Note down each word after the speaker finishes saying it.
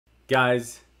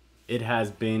Guys, it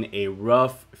has been a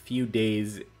rough few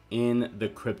days in the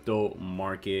crypto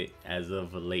market as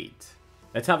of late.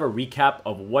 Let's have a recap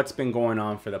of what's been going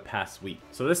on for the past week.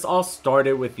 So this all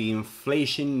started with the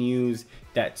inflation news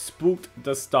that spooked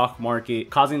the stock market,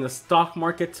 causing the stock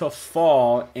market to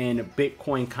fall, and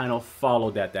Bitcoin kind of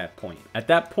followed at that point. At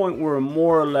that point, we were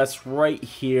more or less right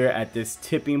here at this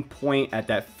tipping point at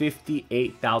that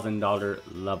 $58,000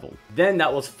 level. Then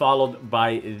that was followed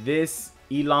by this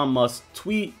Elon Musk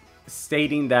tweet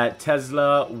stating that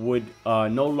Tesla would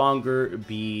no longer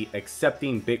be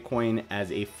accepting Bitcoin as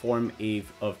a form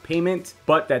of payment,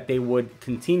 but that they would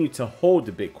continue to hold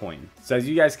Bitcoin. So as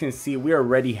you guys can see, we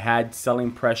already had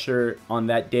selling pressure on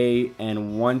that day,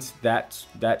 and once that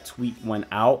tweet went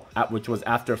out, which was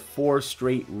after 4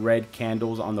 straight red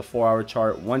candles on the 4-hour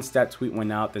chart, once that tweet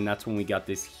went out, then that's when we got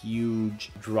this huge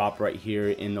drop right here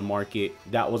in the market.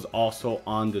 That was also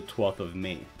on the 12th of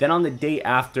May. Then on the day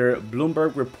after,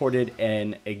 Bloomberg reported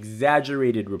an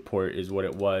exaggerated report is what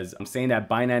it was. I'm saying that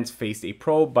Binance faced a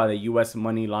probe by the US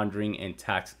money laundering and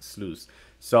tax sleuths.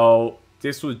 So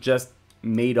this was just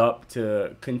made up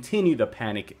to continue the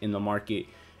panic in the market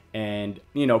and,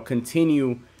 you know,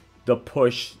 continue the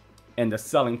push and the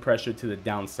selling pressure to the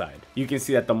downside. You can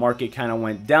see that the market kind of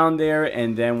went down there,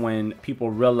 and then when people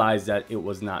realized that it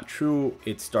was not true,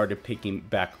 it started picking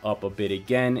back up a bit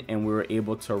again, and we were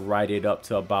able to ride it up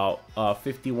to about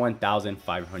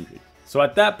 51,500. So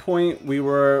at that point, we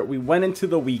went into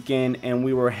the weekend and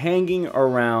we were hanging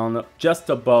around just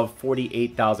above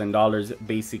 $48,000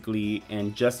 basically,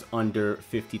 and just under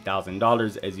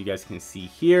 $50,000, as you guys can see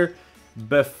here,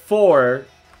 before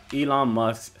Elon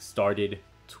Musk started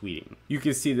tweeting. You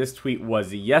can see this tweet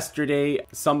was yesterday.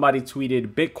 Somebody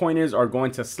tweeted, Bitcoiners are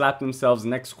going to slap themselves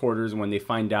next quarters when they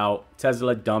find out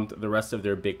Tesla dumped the rest of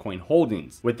their Bitcoin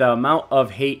holdings. With the amount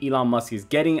of hate Elon Musk is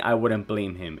getting, I wouldn't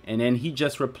blame him. And then he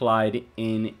just replied,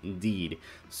 indeed.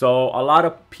 So a lot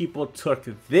of people took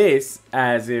this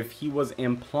as if he was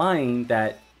implying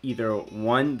that either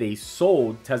one,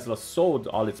 Tesla sold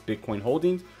all its Bitcoin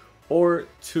holdings, or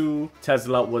 2,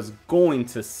 Tesla was going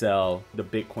to sell the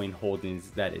Bitcoin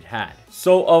holdings that it had.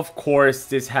 So of course,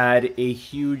 this had a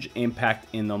huge impact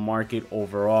in the market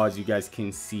overall. As you guys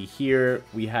can see here,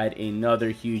 we had another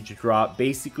huge drop.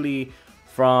 Basically,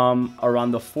 from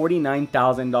around the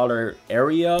 $49,000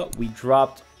 area, we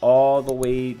dropped all the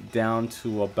way down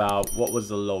to about, what was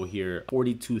the low here?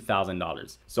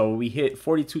 $42,000. So we hit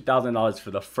 $42,000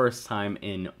 for the first time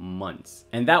in months.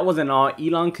 And that wasn't all.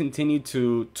 Elon continued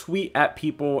to tweet at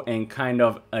people and kind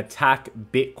of attack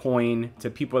Bitcoin,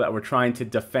 to people that were trying to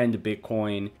defend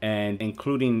Bitcoin, and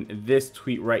including this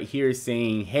tweet right here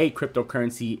saying, hey,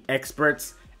 cryptocurrency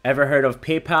experts, ever heard of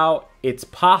PayPal? It's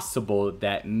possible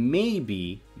that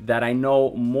maybe that I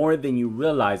know more than you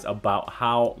realize about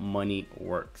how money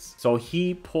works. So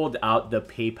he pulled out the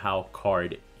PayPal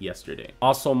card yesterday.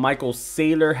 Also, Michael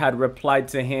Saylor had replied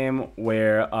to him,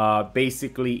 where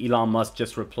basically Elon Musk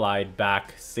just replied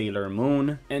back, Sailor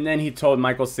Moon. And then he told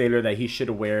Michael Saylor that he should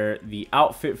wear the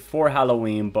outfit for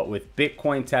Halloween, but with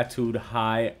Bitcoin tattooed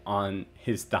high on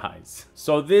his thighs.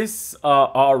 So this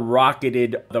all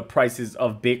rocketed the prices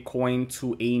of Bitcoin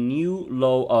to a new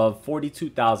low of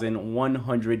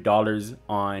 $42,100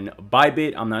 on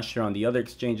Bybit. I'm not sure on the other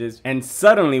exchanges. And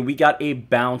suddenly we got a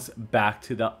bounce back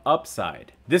to the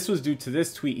upside. This was due to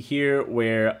this tweet here,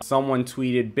 where someone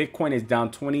tweeted, Bitcoin is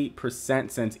down 20%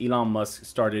 since Elon Musk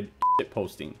started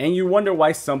posting. And you wonder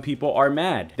why some people are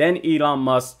mad. Then Elon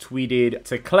Musk tweeted,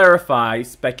 to clarify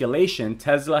speculation,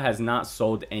 Tesla has not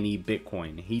sold any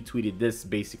Bitcoin. He tweeted this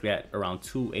basically at around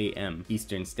 2 a.m.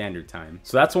 Eastern Standard Time.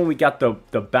 So that's when we got the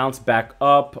bounce back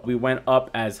up. We went up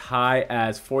as high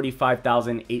as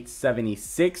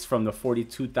 45,876 from the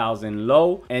 42,000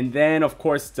 low. And then of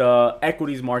course the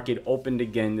equities market opened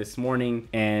again this morning,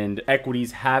 and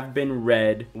equities have been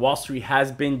red. Wall Street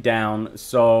has been down.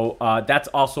 So that's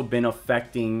also been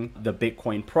affecting the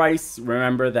Bitcoin price.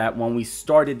 Remember that when we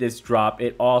started this drop,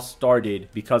 it all started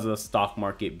because of the stock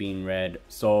market being red.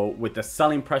 So with the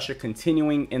selling pressure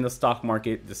continuing in the stock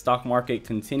market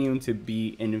continuing to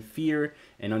be in fear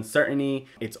and uncertainty,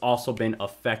 it's also been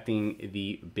affecting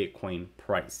the Bitcoin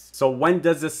price. So when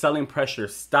does the selling pressure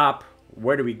stop?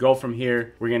 Where do we go from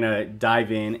here? We're gonna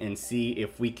dive in and see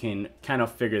if we can kind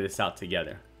of figure this out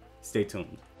together. Stay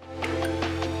tuned.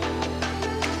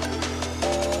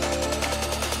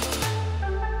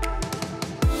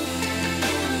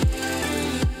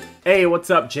 Hey, what's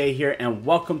up? Jay here, and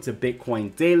welcome to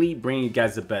Bitcoin Daily, bringing you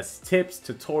guys the best tips,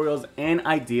 tutorials, and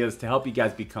ideas to help you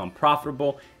guys become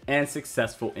profitable and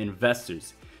successful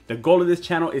investors. The goal of this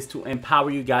channel is to empower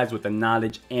you guys with the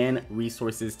knowledge and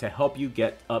resources to help you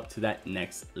get up to that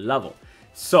next level.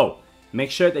 So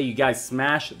make sure that you guys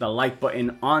smash the like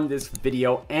button on this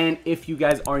video. And if you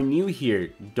guys are new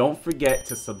here, don't forget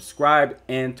to subscribe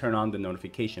and turn on the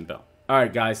notification bell. All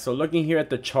right, guys, so looking here at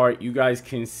the chart, you guys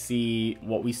can see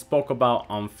what we spoke about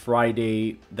on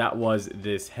Friday. That was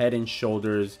this head and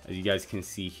shoulders, as you guys can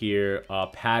see here, a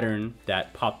pattern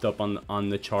that popped up on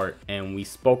the chart, and we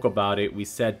spoke about it. We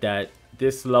said that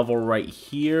this level right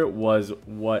here was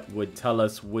what would tell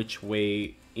us which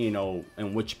way, you know,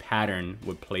 and which pattern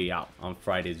would play out on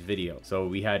Friday's video. So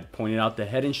we had pointed out the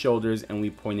head and shoulders, and we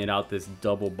pointed out this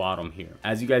double bottom here.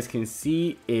 As you guys can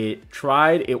see, it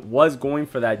was going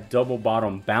for that double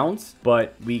bottom bounce,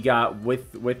 but we got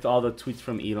with all the tweets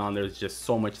from Elon, there's just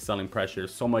so much selling pressure,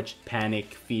 so much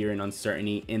panic, fear, and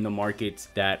uncertainty in the markets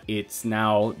that it's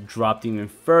now dropped even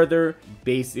further,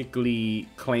 basically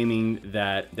claiming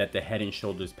that the head and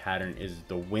shoulders pattern is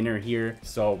the winner here.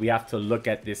 So we have to look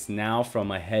at this now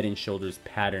from a head and shoulders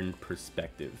pattern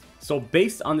perspective. So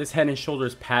based on this head and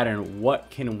shoulders pattern, what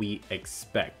can we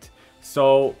expect?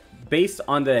 So based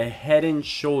on the head and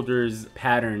shoulders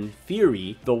pattern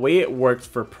theory, the way it works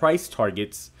for price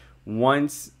targets,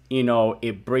 once you know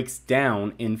it breaks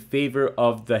down in favor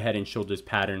of the head and shoulders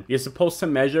pattern, you're supposed to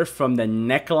measure from the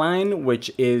neckline,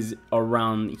 which is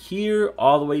around here,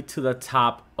 all the way to the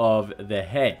top of the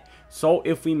head. So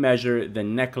if we measure the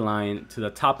neckline to the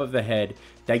top of the head,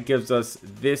 that gives us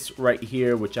this right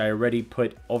here, which I already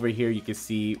put over here. You can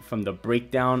see from the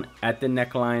breakdown at the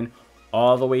neckline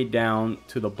all the way down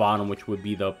to the bottom, which would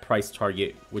be the price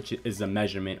target, which is a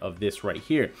measurement of this right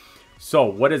here. So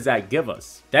what does that give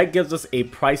us? That gives us a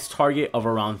price target of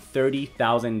around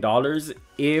 $30,000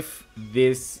 if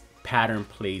this pattern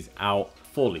plays out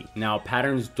fully. Now,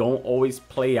 patterns don't always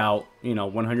play out, you know,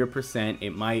 100%.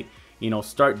 It might, you know,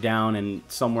 start down and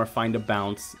somewhere find a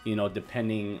bounce, you know,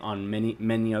 depending on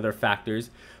many other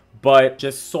factors. But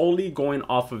just solely going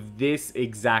off of this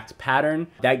exact pattern,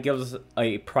 that gives us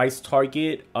a price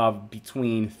target of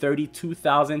between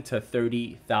 $32,000 to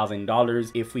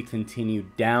 $30,000 if we continue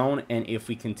down and if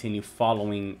we continue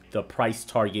following the price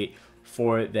target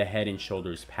for the head and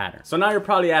shoulders pattern. So now you're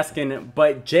probably asking,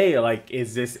 but Jay, like,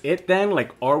 is this it then?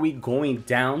 Like, are we going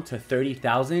down to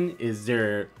 30,000? Is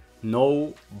there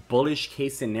no bullish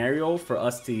case scenario for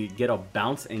us to get a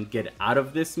bounce and get out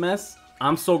of this mess?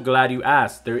 I'm so glad you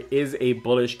asked. There is a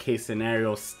bullish case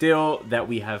scenario still that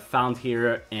we have found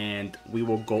here, and we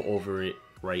will go over it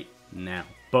right now.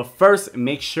 But first,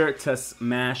 make sure to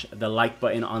smash the like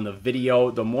button on the video.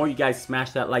 The more you guys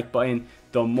smash that like button,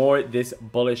 the more this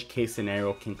bullish case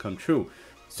scenario can come true.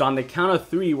 So on the count of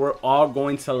 3, we're all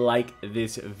going to like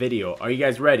this video. Are you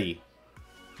guys ready?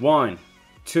 1,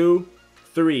 2,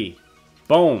 3.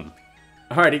 Boom.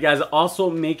 Alright, you guys, also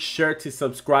make sure to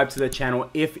subscribe to the channel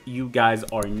if you guys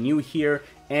are new here,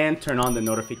 and turn on the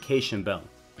notification bell.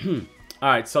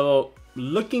 Alright, so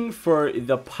looking for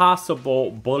the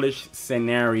possible bullish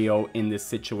scenario in this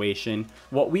situation,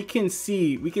 what we can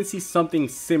see something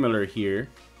similar here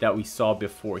that we saw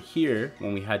before here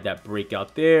when we had that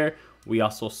breakout there. We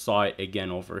also saw it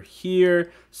again over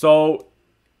here. So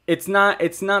it's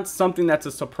not something that's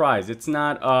a surprise. It's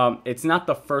not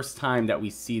the first time that we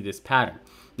see this pattern.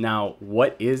 Now,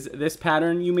 what is this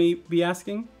pattern, you may be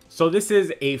asking? So this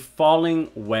is a falling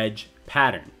wedge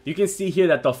pattern. You can see here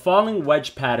that the falling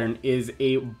wedge pattern is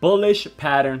a bullish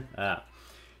pattern.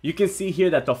 You can see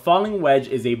here that the falling wedge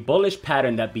is a bullish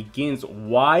pattern that begins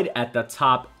wide at the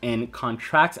top and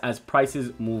contracts as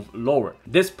prices move lower.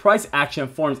 This price action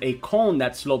forms a cone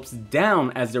that slopes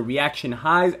down as the reaction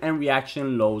highs and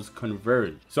reaction lows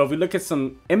converge. So if we look at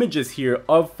some images here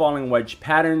of falling wedge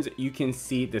patterns, you can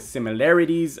see the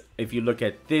similarities. If you look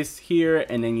at this here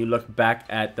and then you look back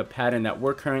at the pattern that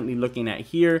we're currently looking at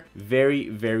here, very,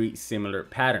 very similar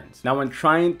patterns. Now, when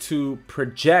trying to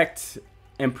project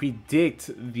and predict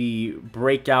the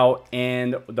breakout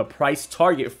and the price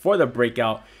target for the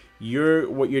breakout,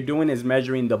 what you're doing is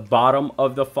measuring the bottom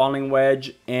of the falling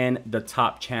wedge and the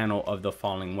top channel of the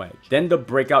falling wedge. Then the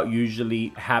breakout usually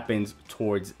happens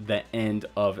towards the end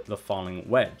of the falling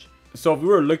wedge. So if we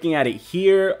were looking at it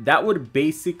here, that would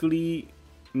basically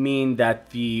mean that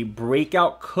the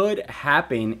breakout could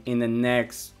happen in the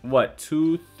next, what,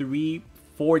 2, 3,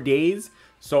 4 days.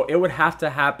 So it would have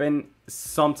to happen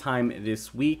sometime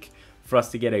this week for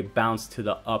us to get a bounce to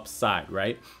the upside,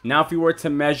 right? Now, if we were to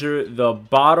measure the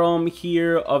bottom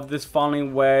here of this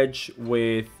falling wedge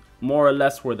with more or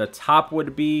less where the top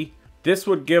would be, This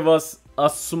would give us a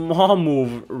small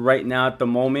move right now at the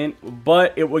moment,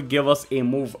 but it would give us a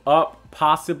move up,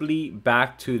 possibly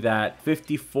back to that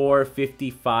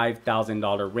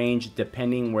 $54,000-$55,000 range,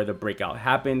 depending where the breakout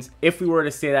happens. If we were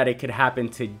to say that it could happen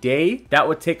today, that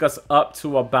would take us up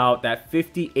to about that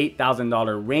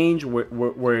 $58,000 range,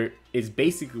 where is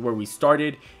basically where we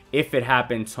started. If it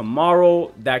happened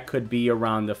tomorrow, that could be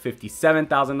around the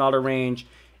 $57,000 range.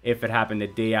 If it happened the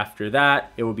day after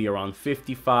that, it would be around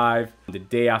 55. The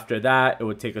day after that, it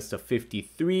would take us to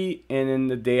 53. And then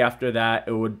the day after that,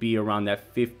 it would be around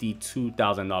that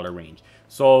 $52,000 range.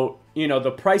 So, you know, the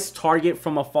price target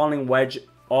from a falling wedge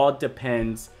all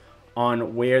depends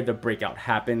on where the breakout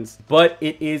happens. But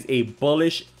it is a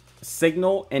bullish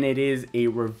signal and it is a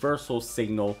reversal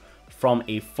signal from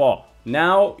a fall.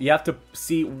 Now, you have to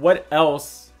see what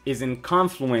else is in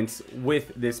confluence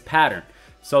with this pattern.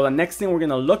 So the next thing we're going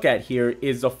to look at here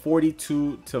is the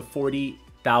 $42,000 to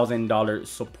 $40,000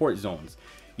 support zones.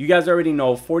 You guys already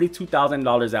know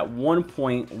 $42,000 at one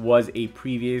point was a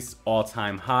previous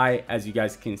all-time high, as you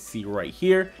guys can see right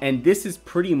here. And this is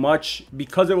pretty much,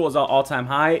 because it was an all-time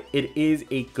high, it is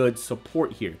a good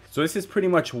support here. So this is pretty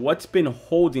much what's been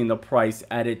holding the price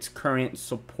at its current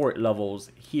support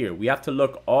levels here. We have to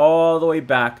look all the way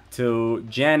back to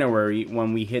January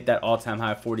when we hit that all-time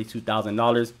high of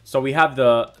 $42,000. So we have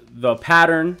the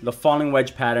pattern, the falling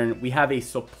wedge pattern. We have a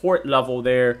support level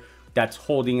there that's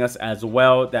holding us as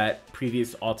well, that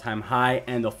previous all-time high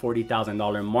and the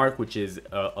 $40,000 mark, which is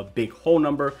a big whole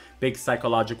number, big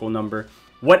psychological number.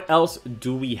 What else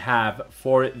do we have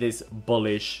for this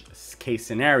bullish case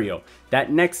scenario?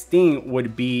 That next thing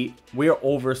would be we're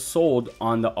oversold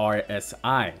on the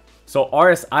RSI. So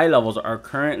RSI levels are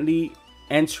currently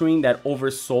entering that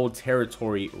oversold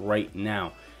territory right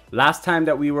now. Last time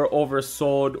that we were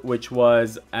oversold, which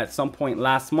was at some point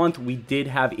last month, we did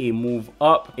have a move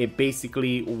up. It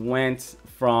basically went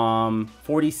from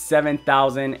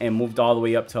 47,000 and moved all the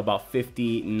way up to about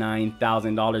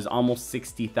 $59,000, almost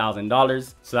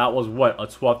 $60,000. So that was what, a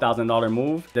 $12,000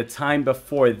 move. The time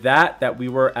before that we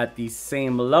were at these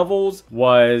same levels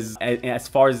was, as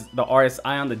far as the RSI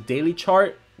on the daily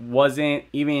chart, wasn't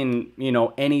even, you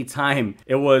know, any time.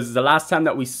 It was the last time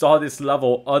that we saw this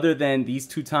level other than these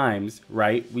two times,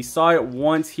 right? We saw it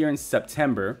once here in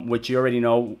September, which you already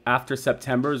know, after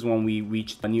September is when we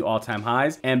reached the new all-time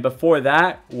highs. And before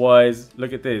that was,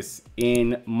 look at this,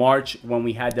 in March when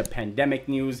we had the pandemic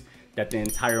news that the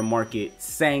entire market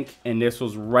sank, and this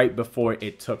was right before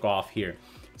it took off here.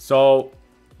 So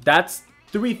that's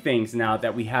three things now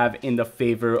that we have in the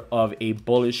favor of a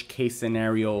bullish case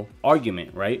scenario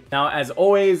argument, right? Now, as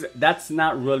always, that's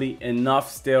not really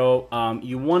enough still.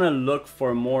 You want to look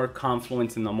for more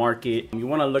confluence in the market. You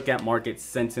want to look at market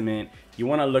sentiment. You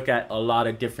want to look at a lot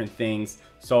of different things.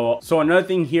 So another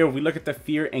thing here, we look at the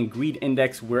fear and greed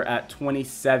index. We're at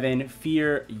 27.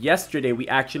 Fear yesterday, we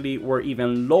actually were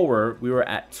even lower. We were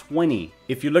at 20.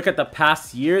 If you look at the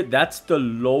past year, that's the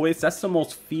lowest. That's the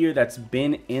most fear that's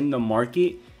been in the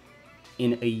market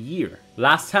in a year.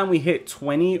 Last time we hit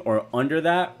 20 or under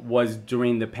that was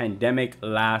during the pandemic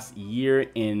last year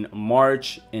in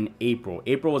March and April.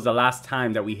 April was the last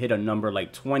time that we hit a number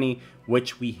like 20,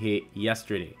 which we hit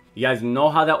yesterday. You guys know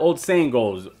how that old saying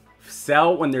goes: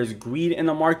 sell when there's greed in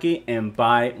the market and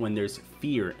buy when there's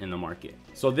fear in the market.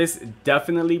 So this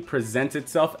definitely presents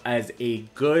itself as a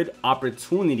good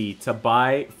opportunity to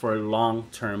buy for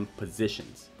long-term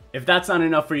positions. If that's not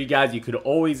enough for you guys, you could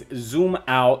always zoom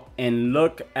out and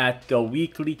look at the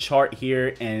weekly chart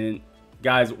here. And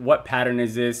guys, what pattern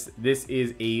is this? This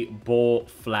is a bull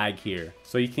flag here.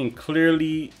 So you can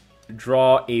clearly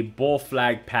draw a bull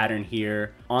flag pattern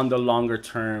here on the longer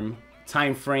term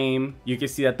time frame. You can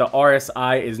see that the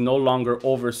RSI is no longer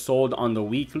oversold on the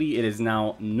weekly. It is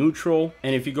now neutral.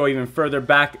 And if you go even further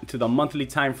back to the monthly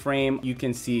time frame, you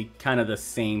can see kind of the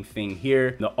same thing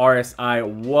here. The RSI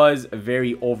was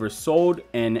very oversold,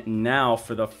 and now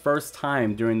for the first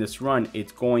time during this run,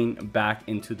 it's going back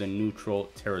into the neutral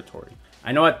territory.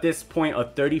 I know at this point a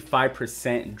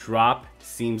 35% drop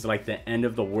seems like the end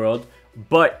of the world,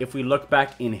 but if we look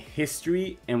back in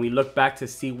history and we look back to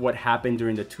see what happened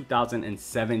during the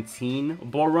 2017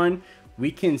 bull run,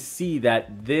 we can see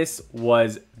that this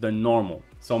was the normal.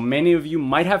 So many of you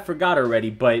might have forgot already,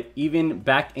 but even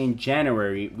back in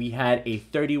January, we had a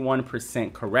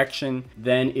 31% correction.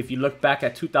 Then if you look back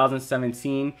at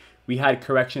 2017, we had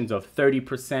corrections of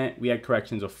 30%, we had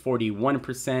corrections of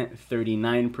 41%,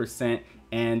 39%,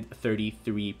 and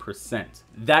 33%.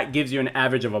 That gives you an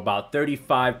average of about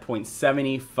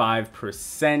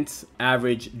 35.75%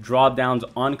 average drawdowns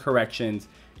on corrections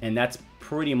And that's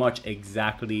pretty much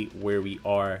exactly where we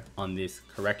are on this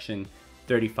correction,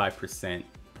 35%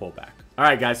 pullback. All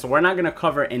right, guys, so we're not going to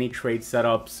cover any trade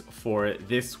setups for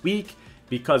this week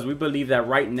because we believe that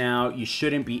right now you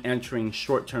shouldn't be entering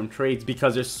short-term trades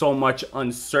because there's so much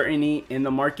uncertainty in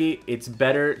the market. It's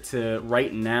better to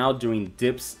right now during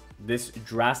dips this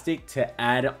drastic to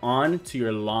add on to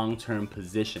your long-term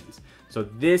positions. So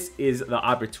this is the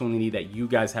opportunity that you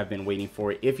guys have been waiting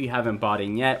for. If you haven't bought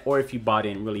in yet, or if you bought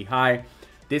in really high,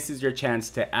 this is your chance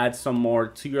to add some more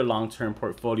to your long-term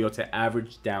portfolio to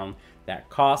average down that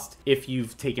cost. If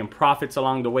you've taken profits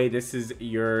along the way, this is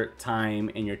your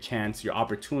time and your chance, your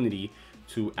opportunity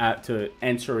to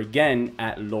enter again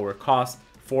at lower cost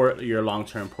for your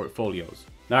long-term portfolios.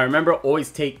 Now remember,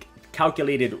 always take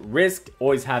calculated risk,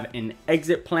 always have an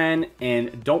exit plan,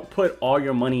 and don't put all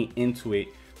your money into it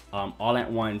all at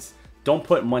once. Don't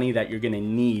put money that you're gonna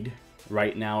need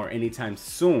right now or anytime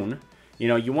soon. You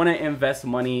know, you want to invest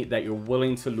money that you're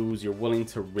willing to lose, you're willing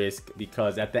to risk,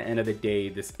 because at the end of the day,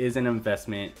 this is an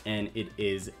investment and it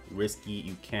is risky.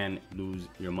 You can lose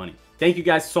your money. Thank you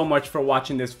guys so much for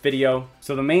watching this video.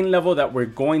 So the main level that we're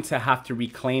going to have to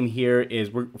reclaim here is,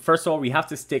 first of all, we have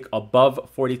to stick above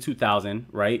 42,000,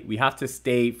 right? We have to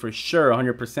stay for sure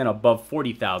 100% above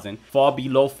 40,000. Fall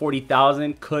below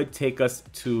 40,000 could take us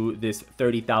to this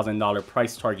 $30,000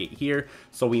 price target here.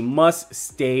 So we must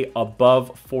stay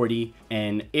above 40,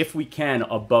 and if we can,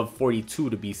 above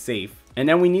 42 to be safe. And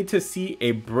then we need to see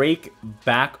a break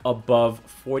back above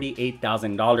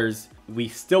 $48,000. We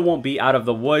still won't be out of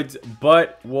the woods,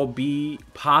 but we'll be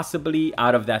possibly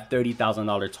out of that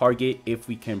 $30,000 target if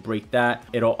we can break that.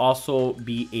 It'll also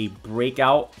be a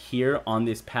breakout here on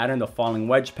this pattern, the falling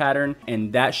wedge pattern,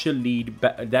 and that should lead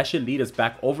us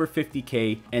back over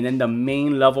 50K. And then the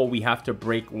main level we have to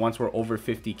break once we're over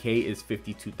 50K is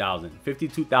 52,000.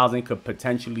 52,000 could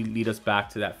potentially lead us back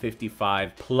to that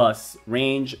 55 plus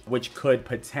range, which could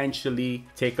potentially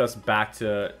take us back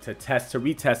to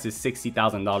retest this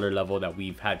 $60,000 level that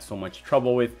we've had so much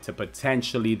trouble with, to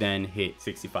potentially then hit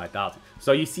 65,000.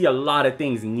 So you see, a lot of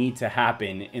things need to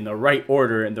happen in the right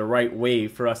order and the right way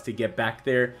for us to get back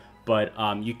there. But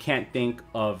you can't think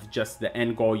of just the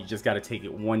end goal. You just got to take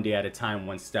it one day at a time,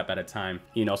 one step at a time,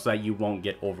 you know, so that you won't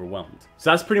get overwhelmed.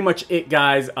 So that's pretty much it,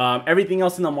 guys. Everything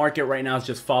else in the market right now is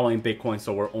just following Bitcoin.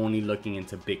 So we're only looking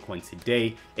into Bitcoin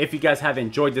today. If you guys have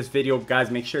enjoyed this video,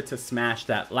 guys, make sure to smash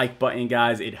that like button,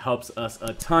 guys. It helps us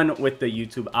a ton with the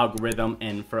YouTube algorithm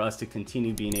and for us to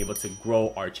continue being able to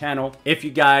grow our channel. If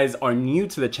you guys are new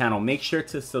to the channel, make sure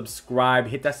to subscribe,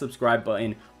 hit that subscribe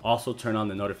button. Also turn on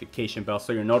the notification bell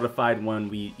so you're notified when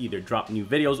we either drop new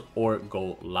videos or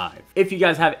go live. If you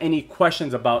guys have any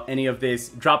questions about any of this,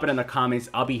 drop it in the comments.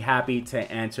 I'll be happy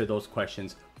to answer those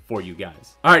questions for you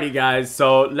guys. Alrighty, guys,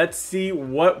 so let's see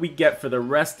what we get for the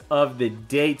rest of the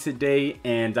day today,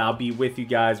 and I'll be with you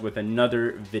guys with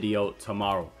another video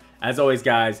tomorrow. As always,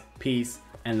 guys, peace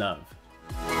and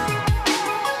love.